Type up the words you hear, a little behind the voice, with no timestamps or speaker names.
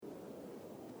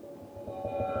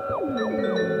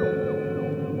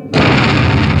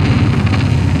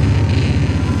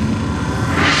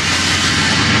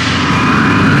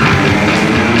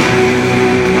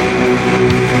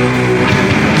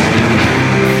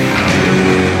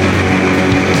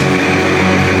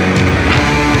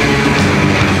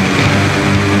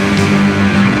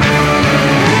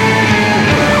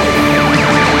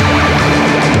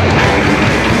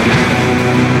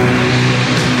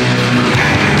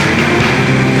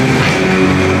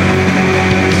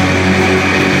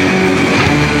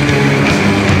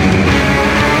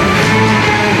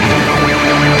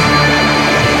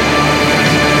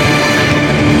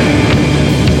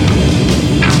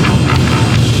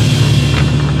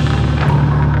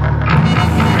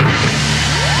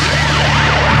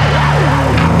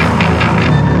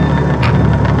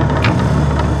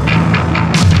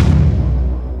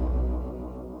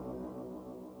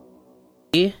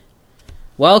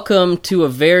Welcome to a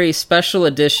very special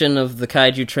edition of the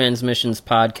Kaiju Transmissions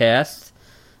podcast.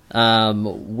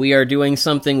 We are doing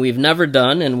something we've never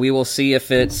done, and we will see if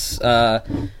it's a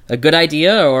good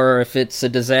idea or if it's a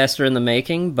disaster in the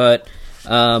making. But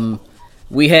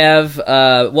we have,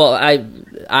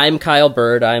 I'm Kyle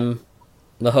Byrd. I'm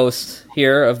the host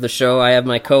here of the show. I have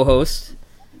my co-host,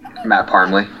 Matt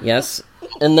Parmley. Yes.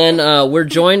 And then we're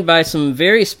joined by some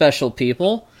very special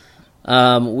people.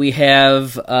 We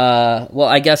have,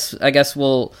 I guess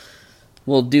we'll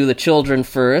do the children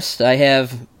first. I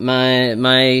have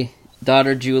my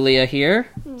daughter Julia here.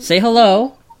 Say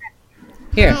hello.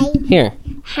 Here. Hi. Here.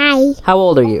 Hi. How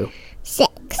old are you?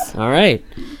 6. All right.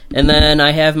 And then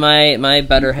I have my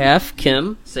better half,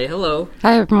 Kim. Say hello.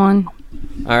 Hi, everyone.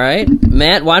 All right.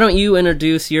 Matt, why don't you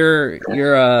introduce your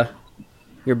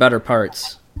better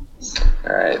parts?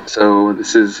 All right, so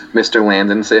this is Mr.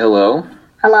 Landon. Say hello.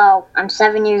 Hello, I'm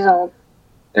 7 years old.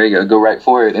 There you go. Go right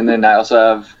for it. And then I also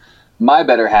have my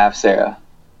better half, Sarah.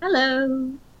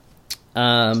 Hello.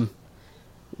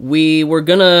 We were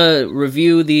gonna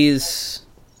review these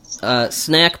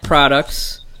snack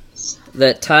products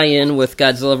that tie in with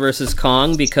Godzilla vs.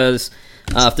 Kong because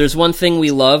if there's one thing we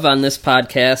love on this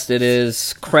podcast, it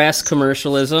is crass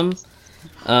commercialism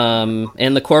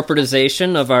and the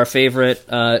corporatization of our favorite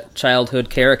childhood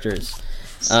characters.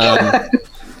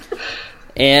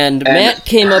 And Matt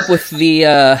came up with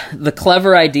the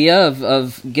clever idea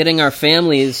of getting our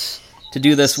families to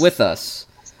do this with us,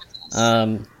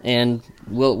 and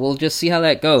we'll just see how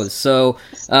that goes. So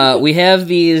we have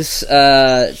these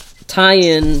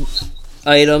tie-in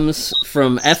items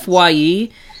from FYE.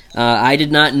 I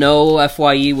did not know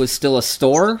FYE was still a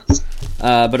store,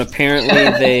 but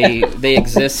apparently they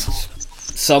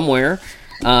exist somewhere.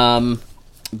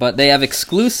 But they have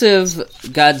exclusive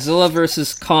Godzilla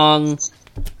vs. Kong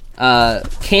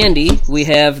candy. We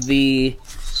have we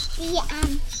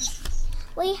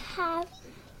have...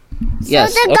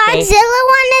 Yes, so the Godzilla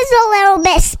one is a little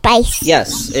bit spicy.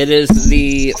 Yes, it is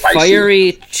the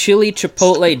Fiery Chili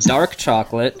Chipotle Dark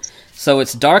Chocolate. So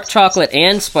it's dark chocolate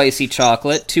and spicy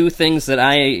chocolate, two things that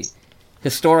I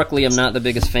historically am not the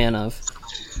biggest fan of.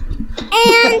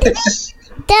 And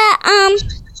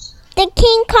the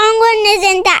King Kong one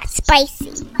isn't that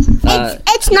spicy.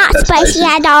 It's not spicy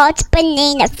at all. It's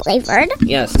banana flavored.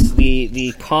 Yes,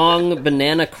 the Kong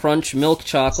Banana Crunch Milk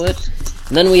Chocolate.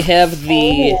 And then we have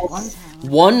the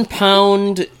 1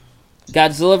 pound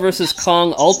Godzilla vs.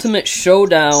 Kong Ultimate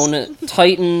Showdown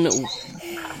Titan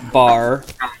bar,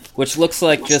 which looks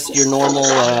like just your normal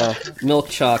milk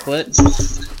chocolate.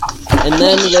 And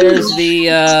then there's the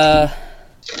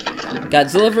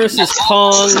Godzilla vs.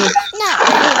 Kong. No.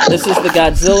 This is the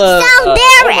Godzilla. So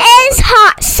there is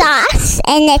hot sauce,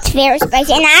 and it's very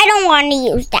spicy, and I don't want to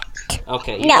use that.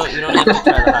 Okay, you No. don't have to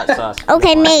try the hot sauce.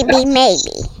 Okay, maybe.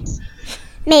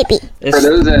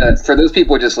 For those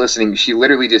people just listening, she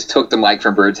literally just took the mic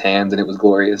from Bird's hands, and it was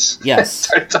glorious. Yes.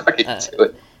 Started talking to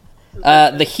it.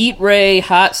 The Heat Ray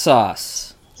hot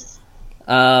sauce.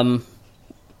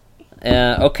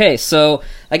 Okay, so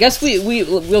I guess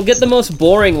we'll get the most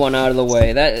boring one out of the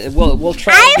way. That we'll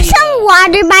try. I have some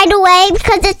water, by the way,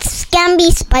 because it's gonna be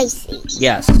spicy.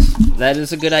 Yes, that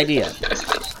is a good idea.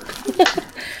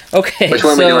 Okay, Which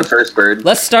one are we doing first, Bird?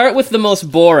 Let's start with the most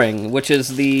boring, which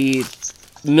is the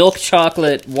milk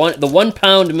chocolate. The 1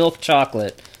 pound milk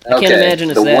chocolate. I can't imagine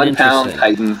it's the that 1 pound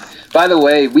interesting. Titan. By the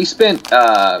way, we spent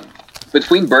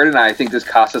between Bird and I think this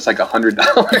cost us like $100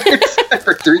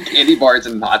 for 3 candy bars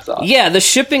and hot sauce. Yeah, the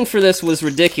shipping for this was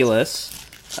ridiculous.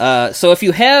 So if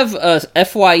you have a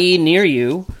FYE near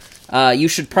you, you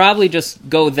should probably just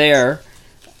go there.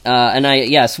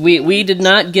 We did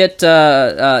not get.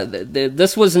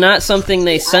 This was not something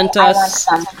they sent us.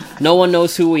 No one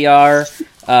knows who we are.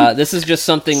 This is just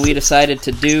something we decided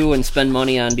to do and spend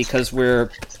money on because we're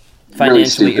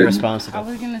financially irresponsible. I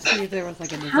was going to see if there was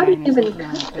like a design. How did you even...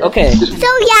 Okay. So yeah,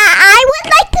 I would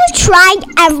like to try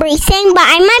everything, but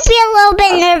I might be a little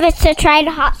bit nervous to try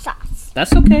the hot sauce.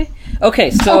 That's okay. Okay,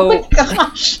 so... Oh my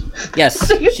gosh.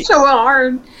 Yes. It's so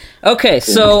hard. Okay,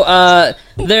 so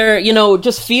they're,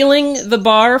 just feeling the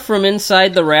bar from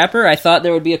inside the wrapper. I thought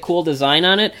there would be a cool design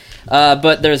on it,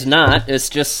 but there's not. It's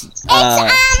just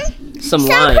some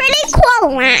lines. Pretty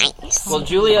cool lines. Well,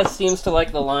 Julia seems to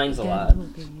like the lines a lot.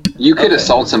 You could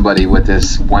assault somebody with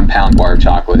this 1 pound bar of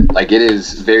chocolate. Like, it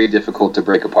is very difficult to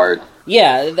break apart.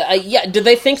 Yeah. Did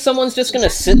they think someone's just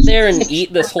gonna sit there and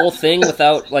eat this whole thing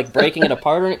without like breaking it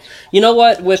apart? Or you know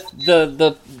what? With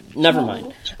the never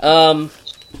mind.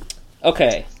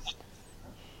 Okay.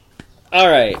 All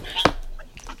right.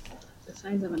 The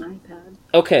size of an iPad.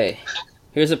 Okay.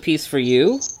 Here's a piece for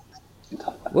you.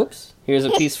 Whoops. Here's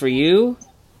a piece for you.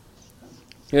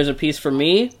 Here's a piece for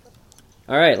me.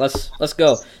 All right, let's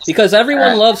go. Because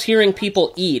everyone loves hearing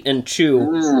people eat and chew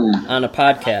on a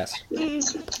podcast.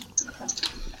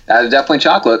 That is definitely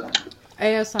chocolate.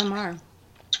 ASMR.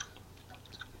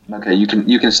 Okay, you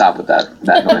can stop with that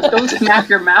noise. Don't smack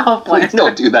your mouth. Please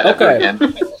don't do that ever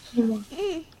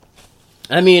again.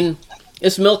 I mean,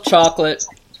 it's milk chocolate.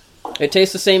 It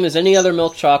tastes the same as any other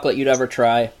milk chocolate you'd ever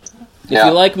try. If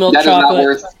you like milk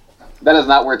chocolate... That is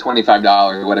not worth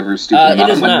 $25 or whatever stupid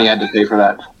amount of money I had to pay for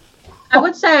that. I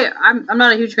would say I'm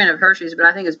not a huge fan of Hershey's, but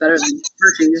I think it's better than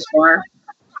Hershey's bar.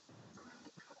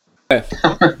 Okay.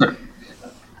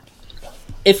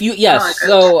 If you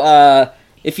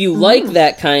like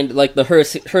that kind, like the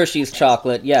Hershey's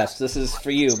chocolate, yes, this is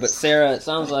for you. But Sarah, it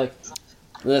sounds like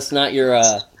that's not your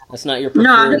preferred.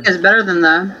 No, I think it's better than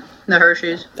the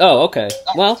Hershey's. Oh, okay.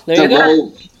 Well, there you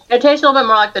go. It tastes a little bit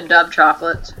more like the Dove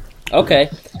chocolates. Okay.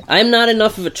 I'm not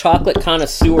enough of a chocolate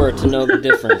connoisseur to know the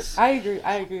difference. I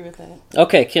agree with that.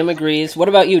 Okay, Kim agrees. What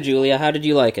about you, Julia? How did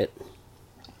you like it?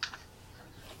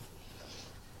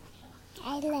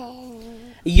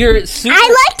 You're super...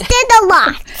 I liked it a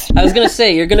lot. I was going to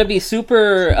say, you're going to be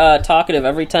super talkative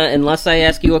every time, unless I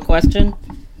ask you a question.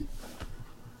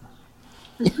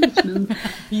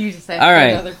 You just asked All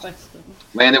right. another question.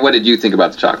 Landon, what did you think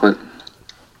about the chocolate?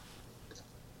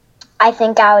 I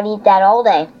think I would eat that all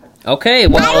day. Okay,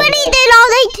 well... I would eat it all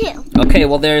day, too. Okay,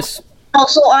 well, there's...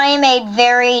 Also, I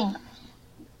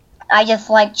just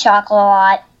like chocolate a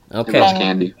lot. Okay. It loves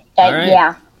candy. All right.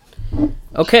 Yeah.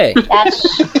 Okay.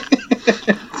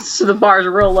 So the bar's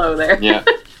real low there. Yeah.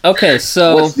 Okay,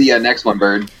 so... What's the next one,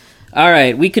 Byrd? All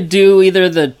right, we could do either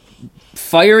the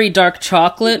fiery dark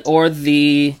chocolate or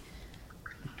the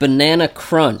banana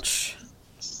crunch.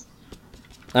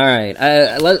 All right,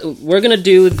 we're going to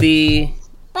do the...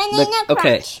 Banana crunch.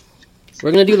 Okay.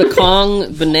 We're going to do the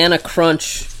Kong Banana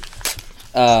Crunch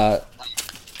bar,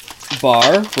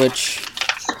 which...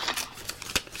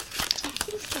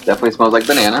 Definitely smells like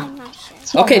banana.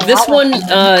 Okay, this one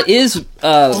is...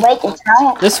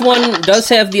 this one does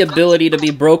have the ability to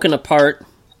be broken apart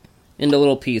into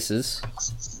little pieces.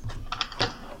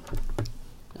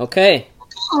 Okay.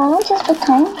 Oh, just a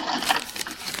tiny.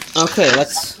 Okay,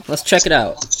 let's check it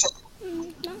out.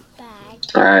 Not bad.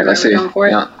 All right, let's see. Going for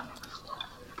it? Yeah.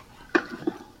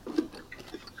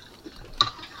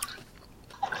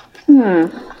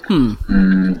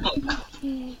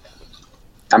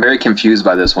 I'm very confused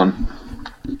by this one.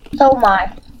 So am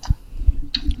I.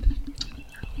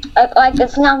 Like,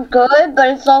 it's not good, but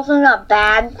it's also not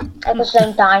bad at the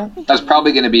same time. That's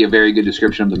probably going to be a very good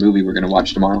description of the movie we're going to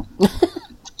watch tomorrow.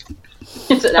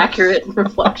 It's an accurate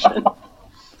reflection.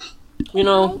 You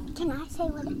know... Can I say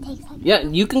what it tastes like? Yeah,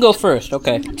 you can go first,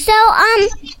 okay. So,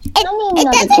 it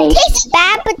doesn't taste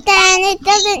bad, but then it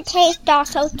doesn't taste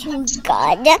also too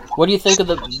good. What do you think of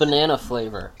the banana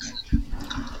flavor?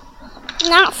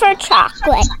 Not for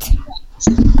chocolate.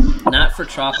 Not for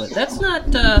chocolate. That's not,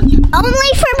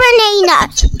 Only for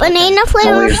bananas. Banana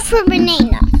flavors for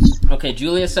bananas. Okay,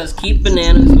 Julia says keep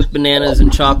bananas with bananas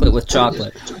and chocolate with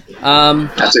chocolate.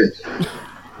 That's it.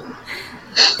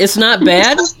 It's not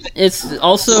bad. It's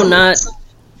also not...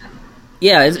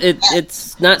 Yeah,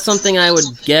 it's not something I would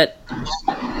get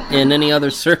in any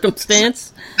other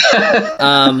circumstance.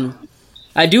 I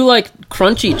do like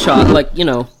crunchy chocolate, like, you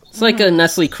know, it's like a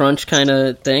Nestle Crunch kind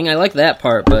of thing. I like that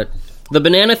part, but the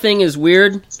banana thing is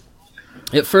weird.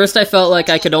 At first I felt like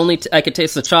I could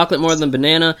taste the chocolate more than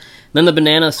banana. Then the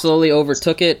banana slowly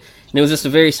overtook it, and it was just a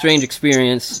very strange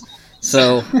experience.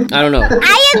 So, I don't know.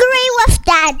 I agree with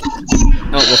Daddy.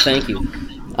 Oh, well, thank you.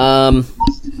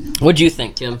 What'd you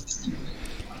think, Kim?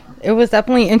 It was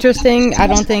definitely interesting. I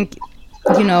don't think,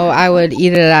 I would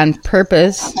eat it on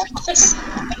purpose.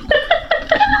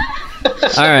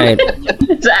 All right.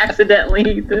 It's accidentally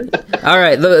Ethan. All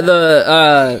right.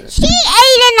 She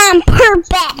ate it on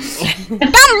purpose. Don't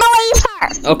believe her.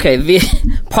 Okay, the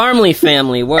Parmley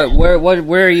family. Where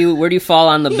are you? Where do you fall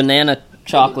on the banana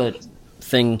chocolate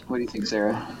thing? What do you think,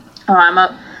 Sarah? Oh, I'm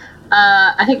up.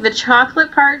 I think the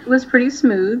chocolate part was pretty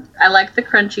smooth. I like the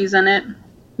crunchies in it.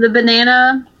 The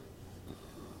banana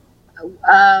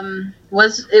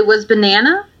was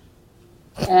banana,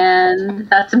 and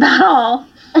that's about all.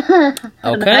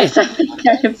 Okay. I think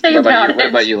I can say about it. What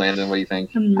about you, Landon? What do you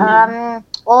think? Well,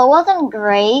 it wasn't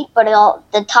great, but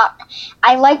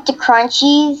I liked the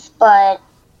crunchies, but,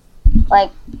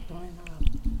 like,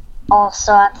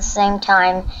 also at the same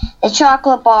time, the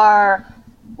chocolate bar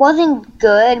wasn't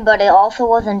good, but it also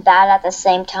wasn't bad at the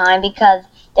same time, because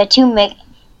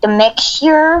the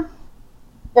mixture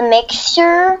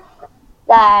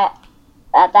that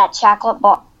chocolate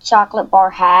bar chocolate bar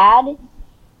had.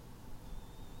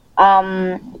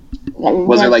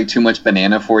 Was there like too much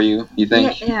banana for you? You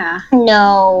think? Yeah.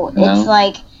 No, it's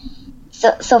like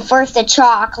so. First the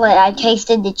chocolate, I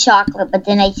tasted the chocolate, but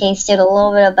then I tasted a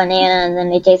little bit of banana, and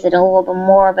then I tasted a little bit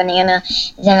more banana,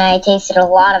 and then I tasted a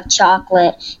lot of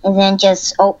chocolate, and then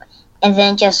just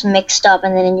mixed up,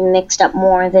 and then you mixed up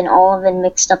more, and then all of it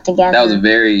mixed up together. That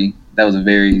was a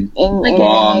very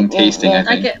long tasting. I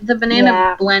think the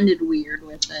banana blended weird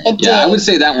with it. I would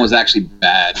say that one was actually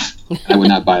bad. I would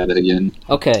not buy that again.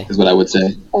 Okay. Is what I would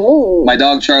say. Oh. My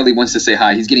dog Charlie wants to say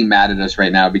hi. He's getting mad at us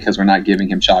right now because we're not giving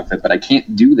him chocolate, but I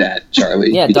can't do that,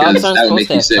 Charlie. Yeah, because dogs aren't that would supposed make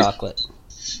to you have sick. chocolate.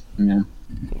 Yeah.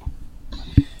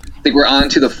 I think we're on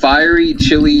to the fiery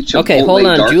chili Chipotle. Okay, hold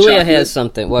on. Dark Julia chocolate. has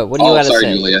something. What do you have to sorry,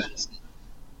 say? Julia.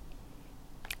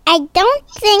 I don't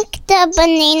think the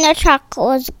banana chocolate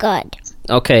was good.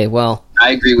 Okay, well.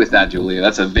 I agree with that, Julia.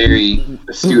 That's a very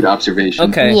astute observation.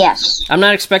 Okay. Yes. I'm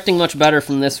not expecting much better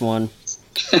from this one.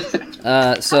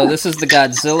 So this is the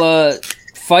Godzilla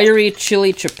Fiery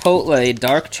Chili Chipotle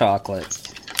Dark Chocolate.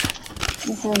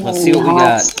 Let's see what we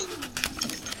got.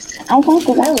 I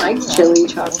like chili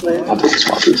chocolate. I'll take a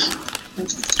small piece.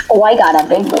 Oh, I got a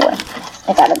big boy.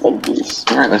 I got a big piece.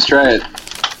 All right, let's try it.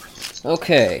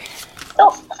 Okay.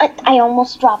 Oh, I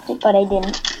almost dropped it, but I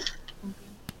didn't.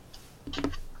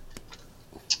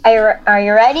 Are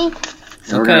you ready?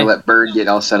 And we're gonna let Byrd get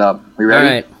all set up. We ready?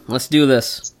 All right, let's do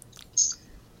this.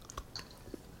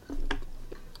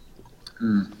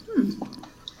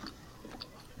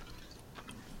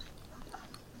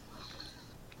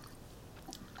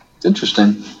 It's interesting.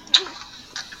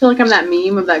 I feel like I'm that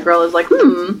meme of that girl is like, I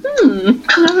don't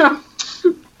know.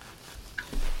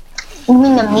 You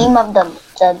mean the meme of the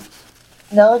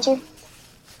villager?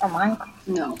 Or Minecraft?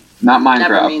 No. Not Minecraft.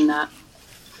 Never mean that.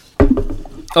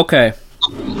 Okay.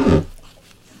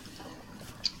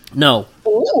 No.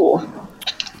 Ooh.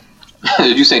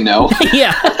 Did you say no?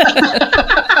 Yeah.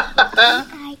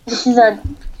 This is a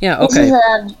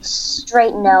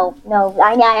straight no. No,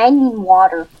 I need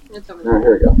water. It's over All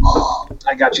there. right, here we go.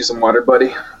 I got you some water,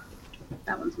 buddy.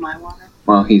 That one's my water.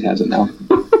 Well, he has it now.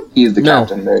 He's the No.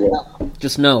 captain. There you go.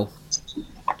 Just no.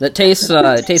 That tastes.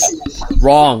 It tastes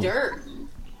wrong. Dirt.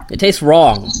 It tastes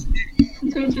wrong.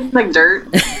 It's just like dirt.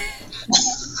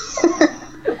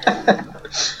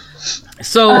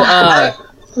 So,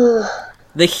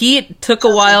 the heat took a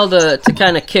while to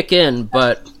kind of kick in,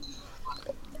 but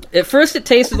at first it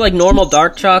tasted like normal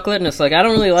dark chocolate, and it's like, I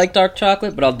don't really like dark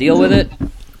chocolate, but I'll deal with it.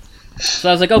 So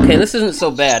I was like, okay, this isn't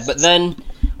so bad. But then,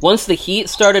 once the heat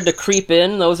started to creep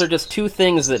in, those are just two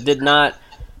things that did not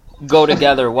go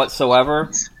together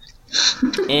whatsoever.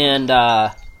 And,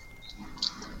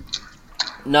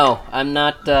 no, I'm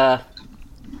not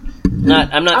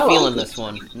feeling this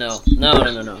one. No.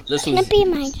 This Can it be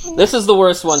my turn? This is the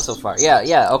worst one so far.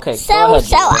 Yeah, okay. So go ahead,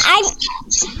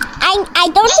 I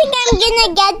don't think I'm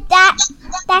gonna get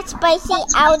that spicy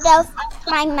out of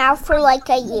my mouth for like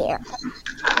a year.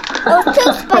 It was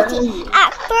too spicy.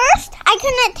 At first, I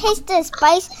couldn't taste the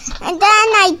spice, and then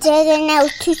I did, and it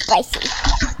was too spicy.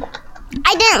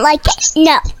 I didn't like it.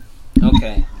 No.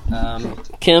 Okay.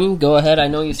 Kim, go ahead. I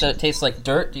know you said it tastes like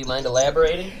dirt. Do you mind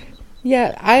elaborating?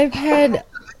 Yeah, I've had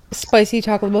spicy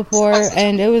chocolate before,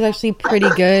 and it was actually pretty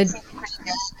good.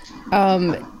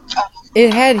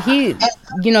 It had heat.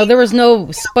 There was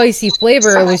no spicy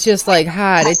flavor. It was just like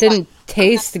hot. It didn't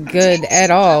taste good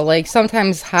at all. Like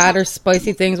sometimes hot or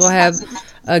spicy things will have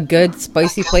a good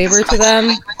spicy flavor to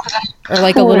them, or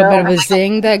like a little bit of a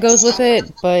zing that goes with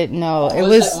it. But no, it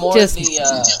was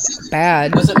just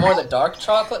bad. Was it more the dark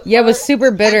chocolate? Yeah, it was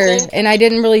super bitter, and I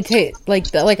didn't really taste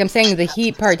like I'm saying the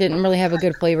heat part didn't really have a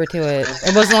good flavor to it.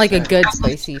 It wasn't like a good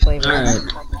spicy flavor. All right.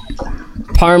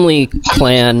 Parmley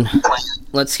clan.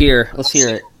 Let's hear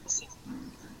it.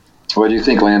 What do you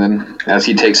think, Landon? As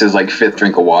he takes his fifth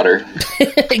drink of water.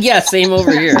 Yeah, same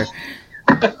over here.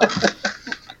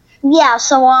 Yeah,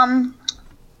 so I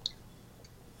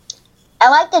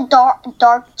like the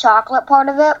dark chocolate part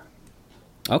of it.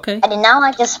 Okay. I did not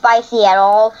like the spicy at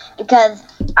all because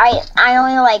I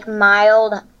only like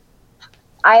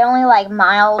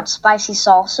mild spicy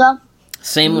salsa.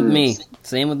 Same with me.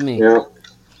 Yeah.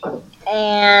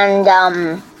 And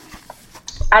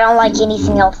I don't like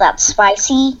anything else that's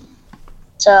spicy.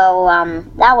 So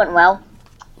that went well.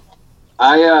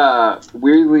 I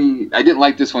didn't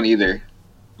like this one either,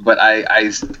 but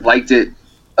I liked it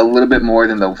a little bit more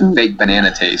than the fake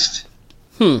banana taste.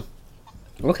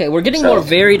 Okay, we're getting more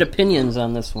varied opinions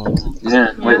on this one.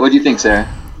 Yeah. What do you think, Sarah?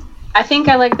 I think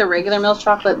I like the regular milk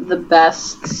chocolate the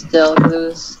best still, because it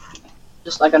was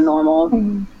just like a normal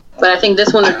But I think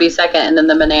this one would be second, and then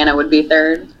the banana would be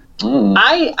third. Mm.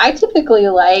 I typically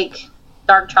like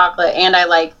dark chocolate, and I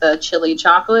like the chili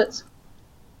chocolates.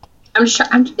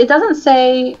 It doesn't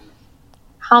say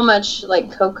how much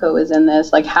like cocoa is in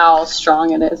this, like how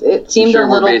strong it is. It seemed a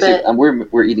little bit.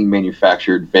 We're eating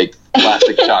manufactured fake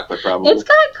plastic chocolate, probably. It's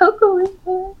got cocoa in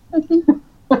there, I think.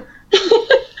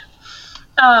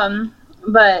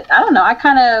 But I don't know. I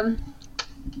kind of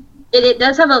it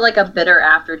does have a bitter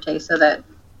aftertaste, so that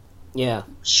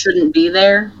shouldn't be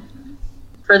there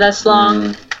for this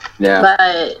long. Yeah,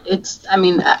 but it's. I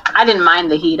mean, I didn't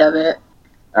mind the heat of it.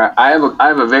 I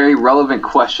have a very relevant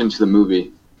question to the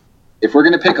movie. If we're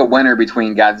gonna pick a winner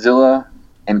between Godzilla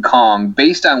and Kong,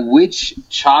 based on which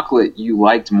chocolate you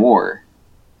liked more,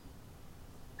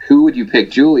 who would you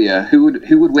pick, Julia? Who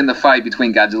would win the fight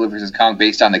between Godzilla versus Kong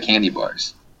based on the candy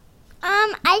bars?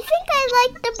 I think I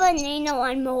like the banana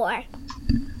one more.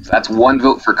 So that's one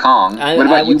vote for Kong. What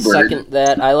about you, Byrd? I would second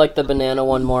that. I like the banana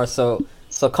one more. So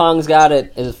Kong's got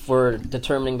it if we're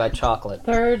determining by chocolate.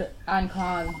 Third on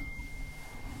Kong.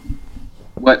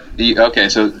 Okay,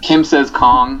 so Kim says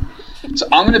Kong. So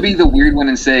I'm going to be the weird one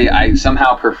and say I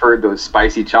somehow preferred those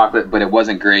spicy chocolate, but it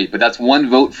wasn't great. But that's one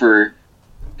vote for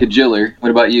Godzilla.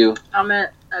 What about you? I'm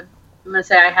gonna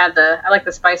say I like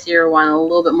the spicier one a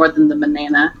little bit more than the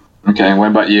banana. Okay, and what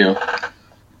about you,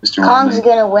 Mr. Kong's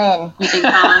gonna win. You think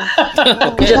Kong?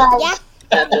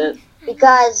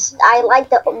 Because I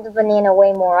like the banana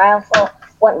way more. I also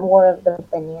want more of the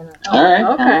banana. All right.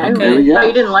 Okay. There we go. Oh,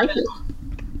 you didn't like it.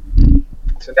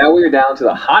 So now we're down to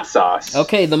the hot sauce.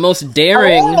 Okay, the most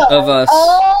daring of us.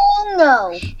 Oh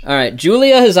no! All right,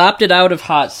 Julia has opted out of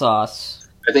hot sauce.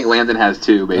 I think Landon has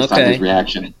too, based on his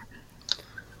reaction.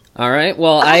 All right.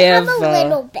 Well, I have a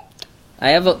little bit. I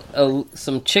have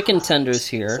some chicken tenders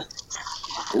here,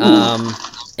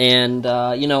 and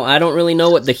I don't really know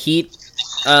what the heat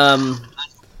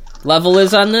level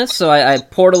is on this, so I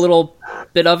poured a little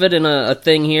bit of it in a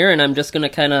thing here, and I'm just gonna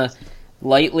kind of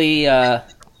lightly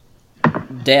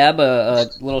dab a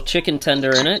little chicken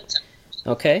tender in it.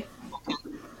 Okay,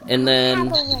 and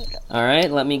then all right,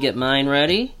 let me get mine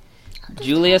ready.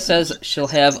 Julia says she'll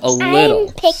have a little.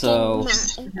 I'm picking so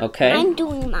mine. okay, I'm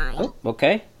doing mine. oh,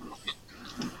 okay.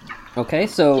 Okay,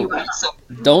 so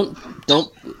don't. There's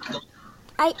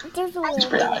a little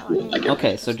bit on it.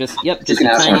 Okay, so just You just can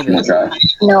a ask tiny one bit. try.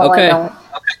 No, Okay. I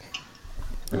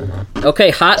don't. Okay,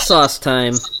 hot sauce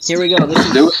time. Here we go. This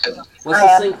is Do it. what's I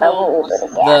this have thing a called? little bit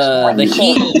of gas. The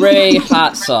Heat Ray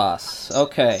hot sauce.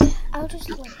 Okay. I'll just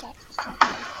look at it.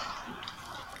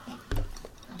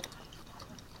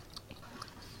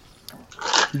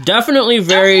 Definitely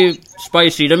very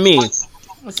spicy to me.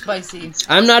 It's spicy.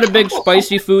 I'm not a big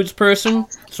spicy foods person,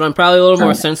 so I'm probably a little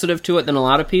more sensitive to it than a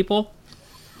lot of people.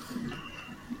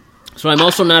 So I'm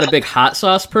also not a big hot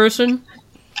sauce person.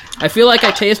 I feel like I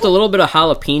taste a little bit of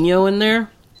jalapeno in there.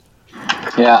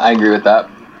 Yeah, I agree with that.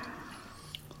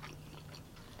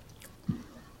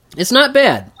 It's not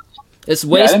bad. It's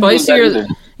way I didn't think that spicier. either.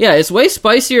 Yeah, it's way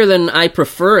spicier than I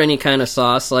prefer any kind of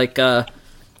sauce. Like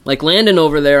Landon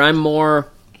over there, I'm more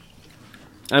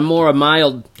a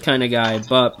mild kind of guy.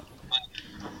 But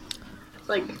It's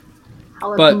like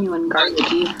jalapeno and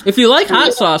garlicky. if you like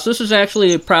hot sauce, this is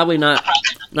actually probably not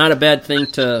a bad thing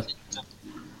to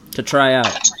try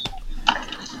out.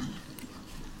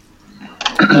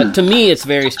 But to me, it's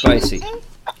very spicy.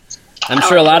 I'm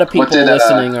sure a lot of people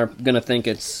listening are gonna think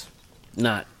it's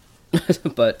not.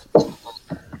 But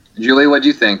Julie, what'd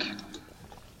you think?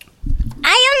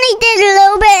 I only did a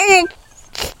little bit and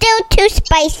it's still too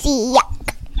spicy.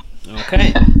 Yuck.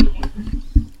 okay.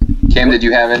 Kim, did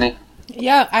you have any?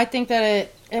 Yeah, I think that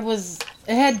it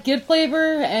had good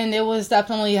flavor and it was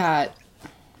definitely hot.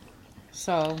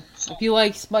 So if you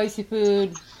like spicy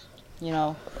food,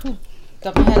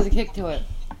 definitely has a kick to it.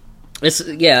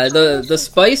 The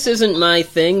spice isn't my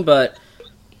thing, but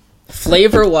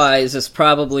flavor wise is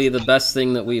probably the best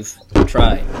thing that we've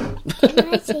tried.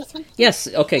 Can I say something? Yes,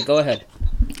 okay, go ahead.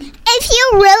 If you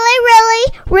really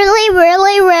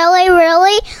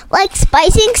like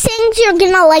spicing things, you're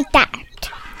gonna like that.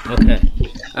 Okay.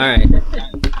 Alright.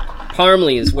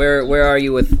 Parmleys, where are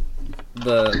you with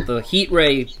the Heat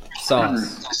Ray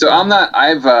sauce? So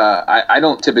I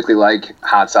don't typically like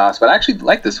hot sauce, but I actually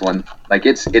like this one. Like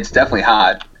it's definitely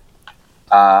hot.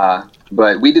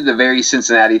 But we did the very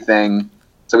Cincinnati thing.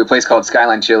 So we place called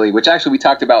Skyline Chili, which actually we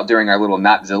talked about during our little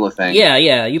Notzilla thing. Yeah,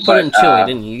 you put it in chili,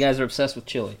 didn't you? You guys are obsessed with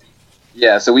chili.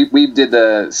 Yeah, so we did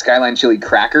the Skyline Chili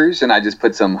crackers, and I just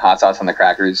put some hot sauce on the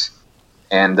crackers,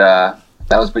 and that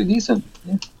was pretty decent.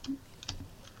 Yeah.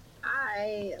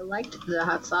 I liked the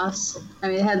hot sauce. I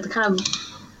mean, it had kind of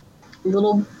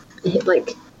little, like,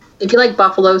 If you like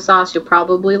buffalo sauce, you'll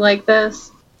probably like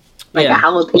this. Like a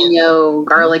jalapeno,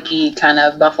 garlicky kind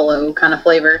of buffalo kind of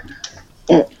flavor.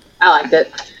 I liked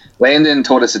it. Landon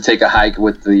told us to take a hike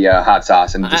with the hot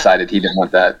sauce and decided he didn't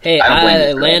want that. Hey, I don't blame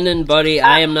you for Landon, buddy,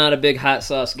 I am not a big hot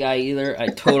sauce guy either. I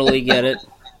totally get it.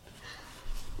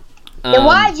 Then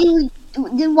why'd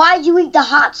you eat the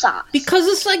hot sauce? Because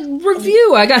it's like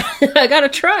review. I gotta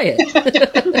try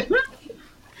it.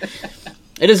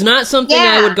 It is not something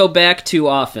I would go back to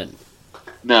often.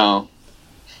 No.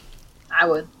 I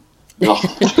would. No.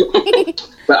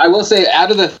 But I will say,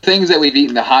 out of the things that we've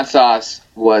eaten, the hot sauce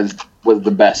was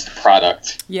the best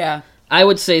product. Yeah. I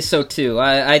would say so too.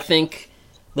 I think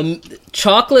the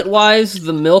chocolate-wise,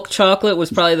 the milk chocolate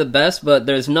was probably the best, but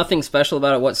there's nothing special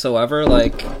about it whatsoever.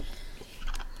 Like,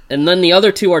 and then the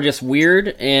other two are just weird.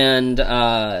 And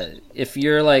if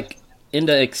you're like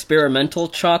into experimental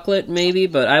chocolate, maybe.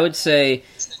 But I would say,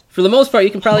 for the most part,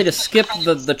 you can probably just skip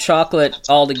the chocolate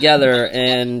altogether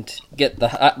and get the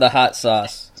hot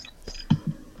sauce.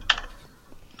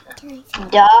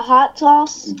 The hot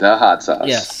sauce? The hot sauce.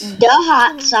 Yes. The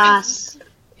hot sauce.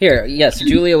 Here, yes,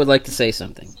 Julia would like to say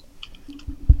something.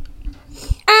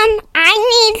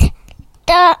 I need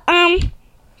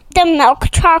the milk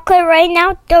chocolate right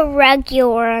now. The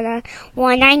regular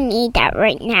one. I need that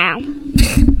right now.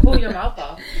 Pull your mouth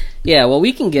off. Yeah, well,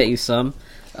 we can get you some.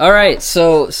 All right,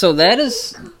 so that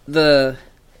is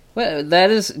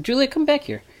Julia. Come back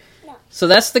here. No. So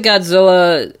that's the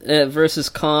Godzilla versus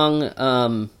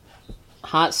Kong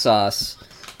hot sauce.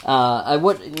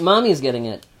 Mommy's getting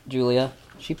it, Julia.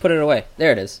 She put it away.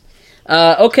 There it is.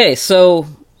 Okay, so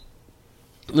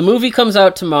the movie comes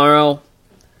out tomorrow.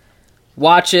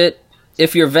 Watch it.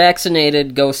 If you're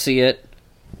vaccinated, go see it,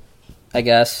 I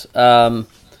guess.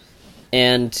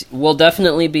 And we'll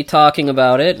definitely be talking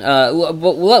about it.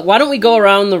 Why don't we go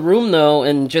around the room, though,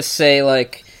 and just say,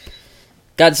 like,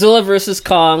 Godzilla versus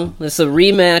Kong. This is a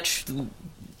rematch,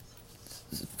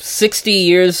 60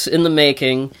 years in the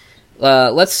making.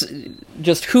 Let's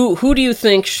just who do you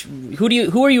think?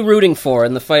 Who are you rooting for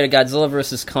in the fight of Godzilla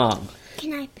versus Kong?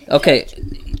 Can I pick? Okay,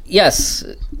 yes.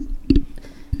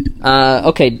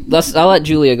 Okay, I'll let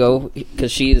Julia go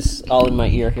because she's all in my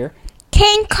ear here.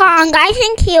 King Kong. I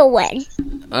think he'll win.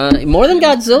 More than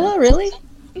Godzilla, really?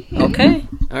 Okay,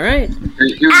 all right.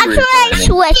 After I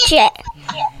switch it.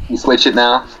 You switch it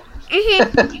now?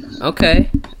 Mm-hmm. Okay.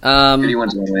 Who do you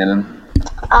want to win, Landon?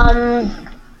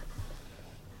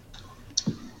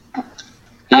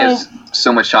 He has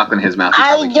so much chocolate in his mouth. He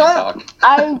probably can't talk.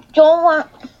 I don't want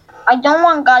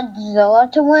Godzilla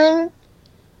to win,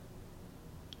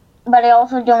 but I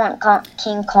also don't want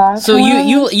King Kong. So to win.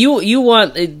 you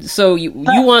want you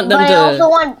want them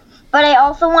to. But I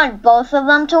also want both of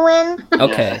them to win.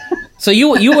 Okay. So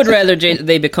you would rather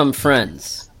they become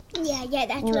friends? Yeah,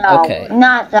 that's right. No, Okay.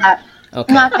 Not that.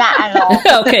 Okay. Not that at all.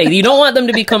 Okay, you don't want them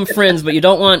to become friends, but you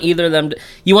don't want either of them to...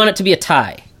 You want it to be a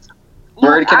tie.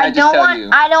 Bird, can I just tell you?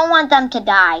 I don't want them to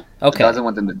die. Okay. He doesn't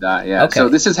want them to die, yeah. Okay. So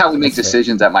this is how we make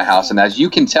decisions at my house, and as you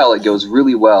can tell, it goes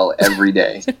really well every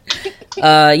day.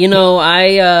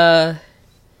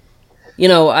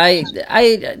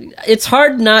 It's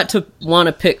hard not to want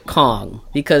to pick Kong,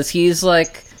 because he's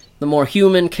like the more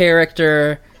human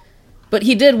character, but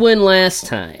he did win last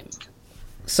time.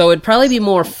 So it'd probably be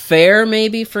more fair,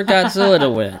 maybe, for Godzilla to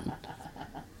win.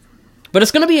 But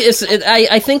it's going to be...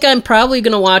 I think I'm probably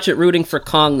going to watch it rooting for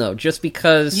Kong, though, just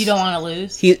because... You don't want to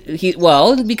lose?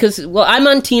 Because I'm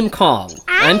on Team Kong.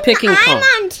 I'm picking Kong. I'm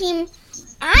on Team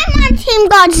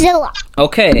Godzilla.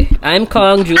 Okay, I'm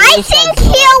Kong. Julia's I think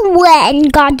Godzilla. he'll win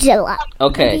Godzilla.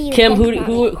 Okay, Kim,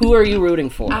 who are you rooting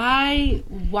for? I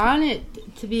want it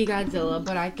to be Godzilla,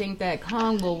 but I think that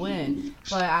Kong will win.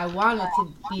 But I want it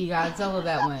to be Godzilla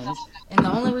that wins. And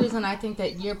the only reason I think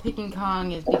that you're picking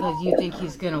Kong is because you think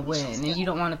he's gonna win, and you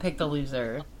don't want to pick the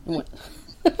loser. That's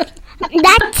kind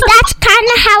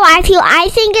of how I feel. I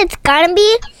think it's gonna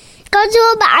be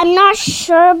Godzilla, but I'm not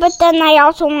sure. But then I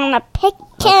also want to pick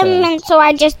him, and so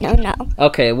I just don't know.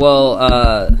 Okay, well,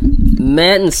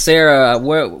 Matt and Sarah,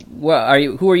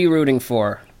 who are you rooting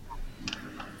for?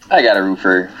 I gotta root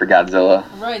for Godzilla.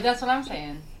 Right, that's what I'm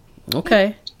saying.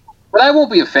 Okay. But I won't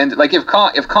be offended. Like, if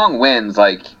Kong wins,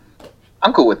 like,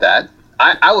 I'm cool with that.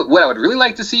 What I would really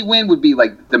like to see win would be,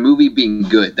 like, the movie being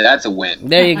good. That's a win.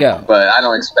 There you go. But I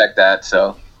don't expect that,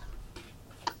 so...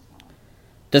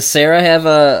 Does Sarah have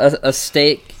a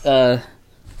stake? I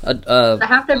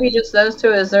have to be just those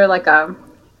two. Is there like a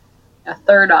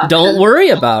third option? Don't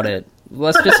worry about it.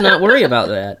 Let's just not worry about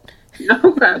that.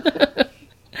 Okay.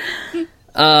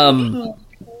 I mean,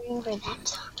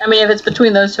 if it's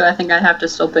between those two, I think I'd have to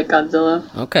still pick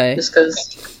Godzilla. Okay. Just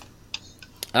because.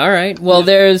 All right. Well,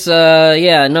 there's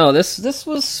this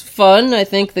was fun. I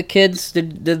think the kids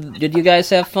did you guys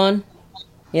have fun?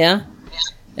 Yeah.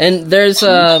 And there's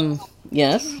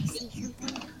yes.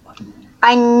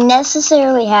 I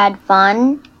necessarily had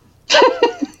fun,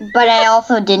 but I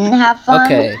also didn't have fun.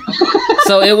 Okay.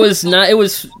 So it was not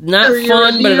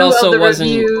fun, but it also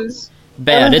wasn't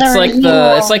bad.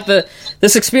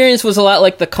 This experience was a lot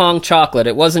like the Kong chocolate.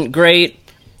 It wasn't great.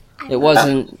 It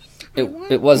wasn't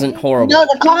horrible. No,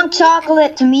 the Kong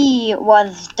chocolate to me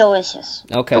was delicious.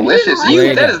 Okay. Delicious.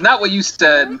 That is not what you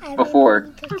said before.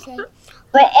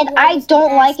 But I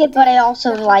don't like it, but I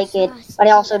also like it. But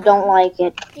I also don't like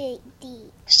it.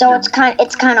 So it's kind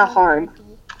of hard.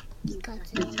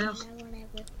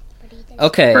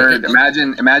 Okay. Byrd,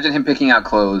 imagine him picking out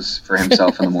clothes for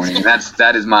himself in the morning.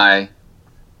 That is my.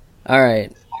 All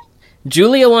right.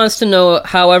 Julia wants to know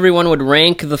how everyone would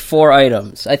rank the 4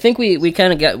 items. I think we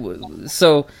kind of get...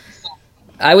 So,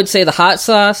 I would say the hot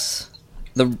sauce,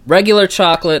 the regular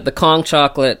chocolate, the Kong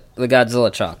chocolate, the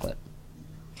Godzilla chocolate.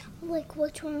 Like,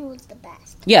 which one was the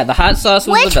best? Yeah, the hot sauce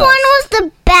was the best. Which one was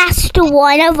the best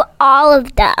one of all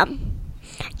of them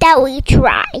that we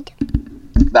tried?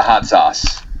 The hot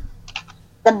sauce.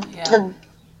 I'm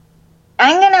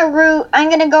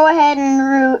gonna go ahead and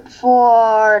root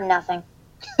for nothing.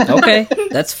 Okay,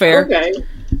 that's fair. Okay.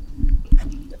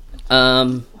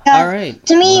 All right.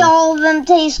 To me, all of them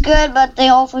taste good, but they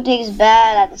also taste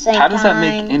bad at the same time. How does that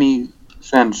make any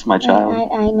sense, my child?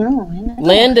 I know.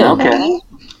 Landon. Okay.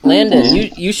 Landon,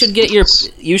 you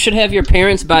should have your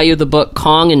parents buy you the book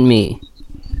Kong and Me.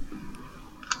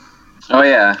 Oh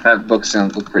yeah, that book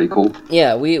sounds pretty cool.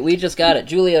 Yeah, we just got it.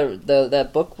 Julia,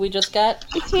 that book we just got?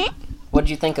 What did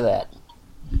you think of that?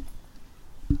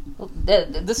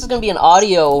 This is going to be an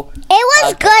audio... It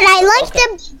was good. I liked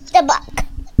the book.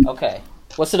 Okay.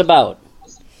 What's it about?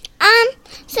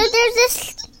 So there's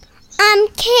this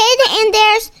kid and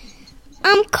there's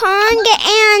Kong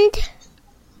and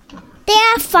they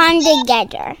have fun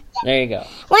together. There you go.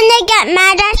 When they get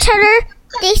mad at each other,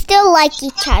 they still like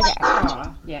each other.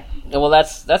 Yeah. Well,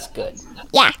 that's good.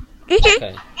 Yeah.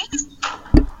 Okay.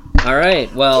 All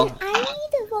right. Well. I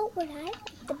need to vote what I like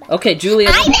the best. Okay, Julia.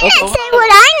 I didn't say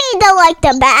what I need to like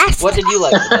the best. What did you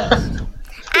like the best?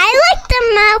 I like the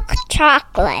milk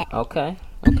chocolate. Okay.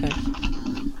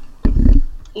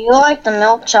 You like the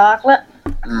milk chocolate?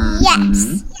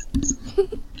 Yes.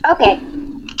 Okay.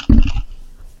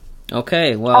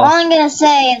 Okay. All Well, I'm gonna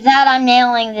say is that I'm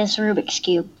nailing this Rubik's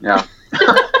Cube. Yeah.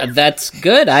 that's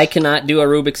good. I cannot do a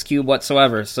Rubik's Cube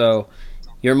whatsoever, so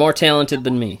you're more talented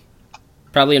than me.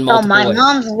 Probably in multiple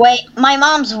ways. My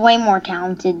mom's way more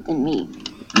talented than me.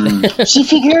 She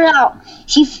figured out.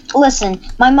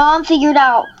 My mom figured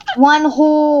out one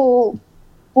whole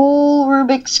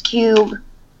Rubik's Cube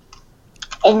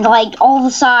and like all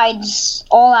the sides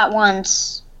all at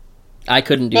once. I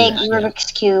couldn't do Big that.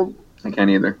 Rubik's Cube. I can't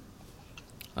either.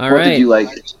 All What right. did you like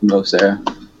most, Sarah?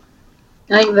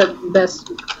 I think the best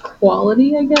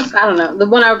quality, I guess. I don't know. The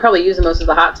one I would probably use the most is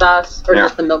the hot sauce or Yeah.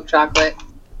 just the milk chocolate.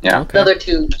 Yeah. The Okay. other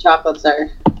 2 chocolates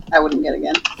I wouldn't get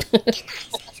again.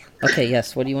 Okay.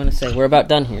 Yes. What do you want to say? We're about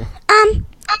done here.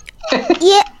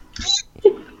 Yeah.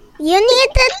 You need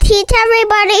to teach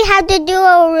everybody how to do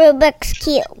a Rubik's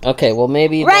Cube Okay. Well,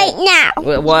 maybe right now.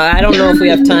 Well, I don't know if we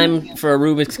have time for a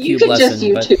Rubik's You Cube could just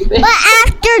lesson, but YouTube it. But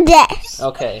after this,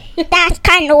 okay. that's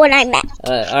kind of what I meant.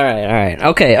 All right.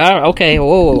 Okay. Okay.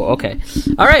 Whoa. Okay.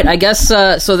 All right. I guess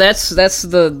so. That's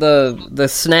the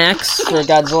snacks for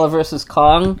Godzilla vs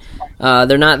Kong.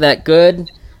 They're not that good.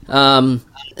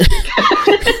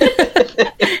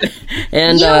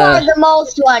 And You are the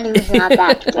most one who's not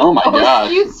that good. Oh my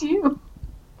gosh. Use you.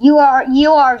 You are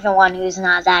the one who's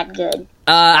not that good.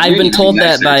 I've been told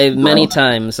Nice that by sense, bro. many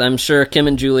times. I'm sure Kim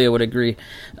and Julia would agree.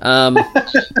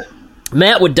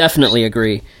 Matt would definitely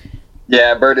agree.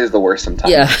 Yeah, Byrd is the worst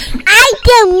sometimes. Yeah. I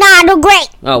do not agree.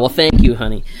 Oh well, thank you,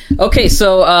 honey. Okay,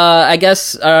 so I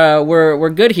guess we're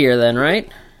good here then, right?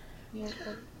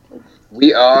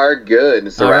 We are good.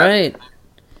 It's a All wrap. right.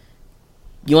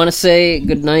 You want to say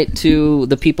good night to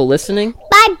the people listening?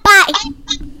 Bye bye.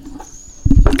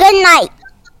 Good night.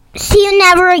 See you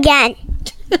never again.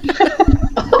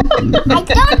 I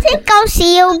don't think I'll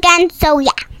see you again, so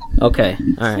yeah. Okay.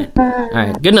 All right. All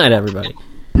right. Good night, everybody.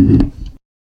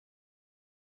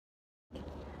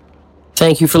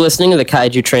 Thank you for listening to the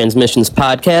Kaiju Transmissions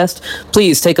podcast.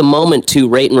 Please take a moment to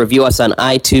rate and review us on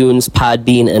iTunes,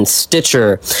 Podbean, and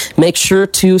Stitcher. Make sure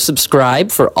to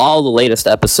subscribe for all the latest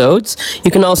episodes.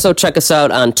 You can also check us out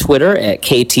on Twitter at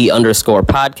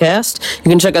KT_podcast.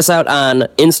 You can check us out on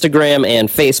Instagram and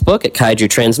Facebook at Kaiju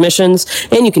Transmissions.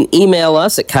 And you can email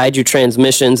us at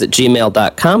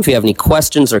kaijutransmissions@gmail.com if you have any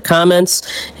questions or comments.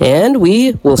 And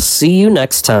we will see you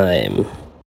next time.